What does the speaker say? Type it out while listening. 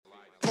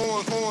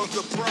horns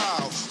are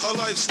proud. Her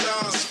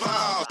lifestyle's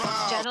foul.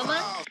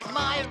 Gentlemen,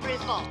 my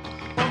rival.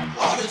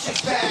 All the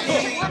chicks back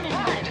here.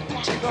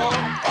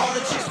 All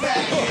the chicks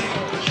back here.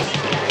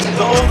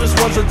 The oldest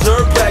one's a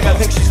dirtbag, I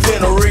think she's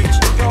finna reach.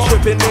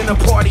 Tripping in a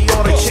party,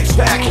 all the chicks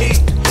back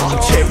heat.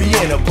 Cherry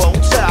in a bow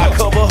tie,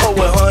 cover her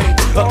with honey.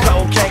 A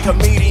cocaine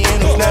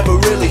comedian who's never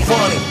really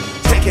funny.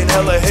 Taking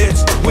hella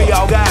hits, we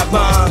all got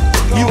mine.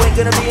 You ain't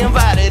gonna be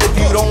invited if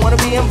you don't wanna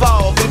be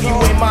involved. If you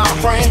ain't my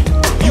friend,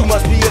 you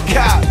must be a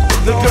cop.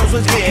 The girls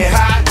was getting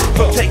hot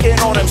from taking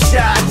all them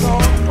shots.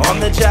 On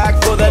the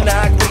jock for the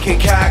knock, we can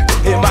cock.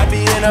 It might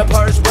be in her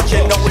purse, but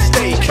you know it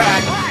stay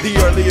cocked. The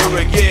earlier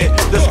it get,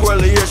 the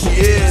squirrelier she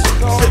is.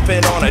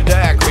 Sipping on a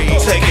daiquiri,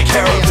 taking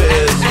care of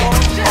biz.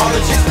 All the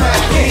chicks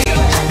back here.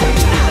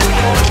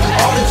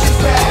 All the chicks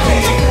back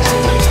here.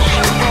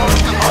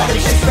 All the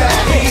chicks back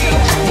here.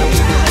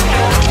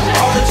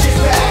 All the chicks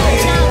back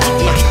here.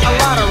 A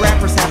lot of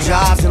rappers have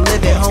jobs and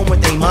live at home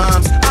with their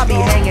moms. I be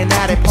hanging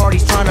out at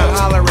parties trying to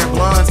holler at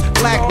blondes.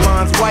 Black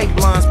blondes, white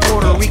blondes,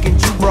 Puerto Rican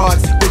Jew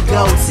broads with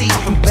gold teeth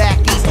from back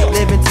east.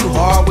 Living too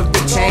hard with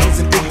big chains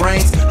and big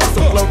brains.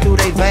 Hustle flow through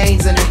their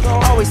veins and they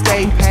always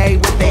stay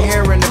paid with their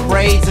hair in the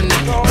braids. And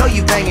they know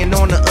you banging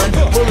on the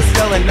bullets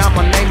spelling out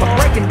my name. I'm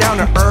breaking down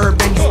the herb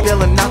and you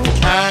spilling out the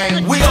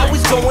cane. We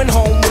always going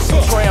home with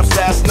some tramps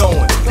that's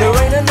knowing. There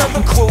ain't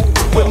another crew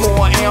with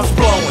more amps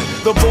blowing.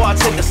 The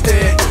bartender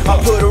stared, I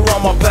put her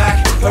on my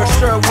back. Her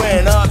shirt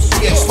went up,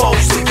 she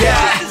exposed the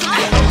gap.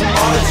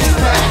 All the chicks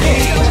back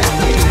here.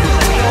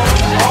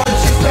 All the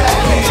chicks back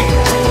here.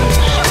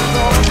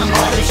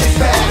 All the chicks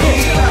back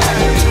here.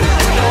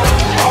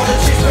 All the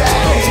chicks back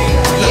here.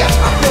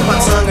 Yeah, I put my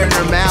tongue in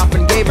her mouth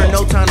and gave her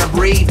no time to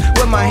breathe.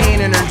 With my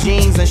hand in her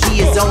jeans and she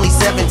is only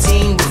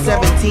 17 with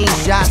 17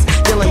 shots.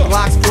 Dealing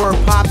blocks for her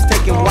pops,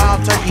 taking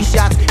wild turkey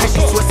shots. And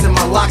she twisting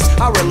my locks,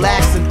 I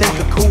relax and think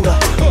of Cuda.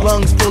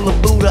 Lungs full of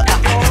Buddha,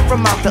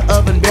 from out the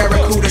oven,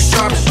 Barracuda,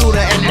 sharpshooter.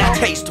 And I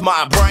Taste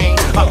my brain,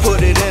 I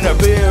put it in a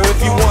beer.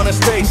 If you wanna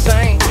stay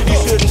sane, you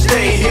shouldn't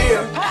stay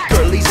here.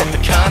 Girlies at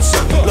the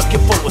concert, looking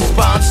for a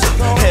sponsor.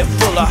 Head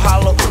full of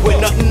hollow,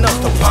 with nothing else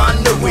to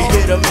ponder. We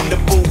hit them in the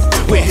booth,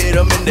 we hit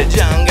them in the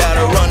John. Got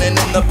her running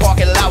in the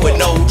parking lot with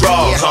no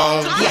draws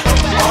on.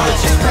 All the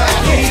chicks back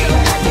here.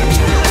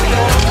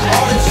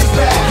 All the chicks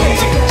back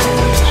here.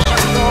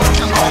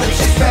 All the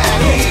chicks back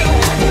here.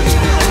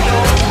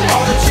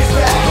 All the chicks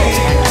back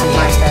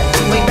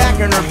here. Lean back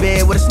in her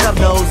bed with a snub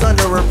nose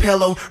under her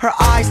pillow. Her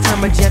eyes turn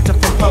magenta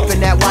from pumping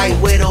that white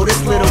widow.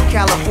 This little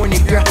California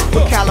girl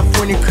with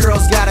California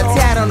curls got a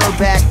tat on her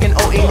back and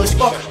old English.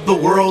 Fuck the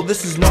world,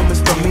 this is no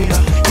misdemeanor.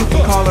 You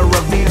can call her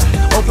Ravina.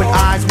 Open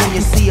eyes when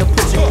you see her.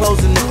 Put your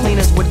clothes in the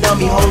cleaners with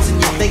dummy holes in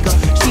your thinker.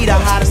 She the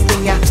hottest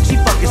thing out. She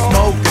fucking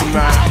smoking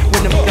right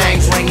when them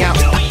things ring out.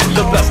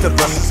 The best of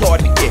us is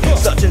hard to get.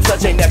 Such and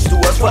such ain't next to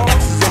us for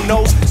X's and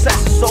O's. Sex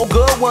is so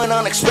good when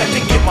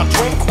unexpected. Get my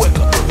drink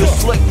quicker. The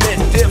slick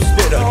mid dip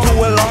spitter.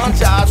 Doing lawn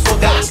jobs, so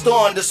that's the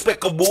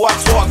undespicable. I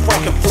talk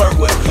frank and flirt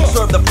with.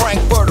 Serve the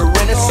frankfurter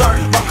in insert.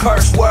 My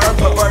curse word,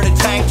 perverted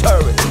tank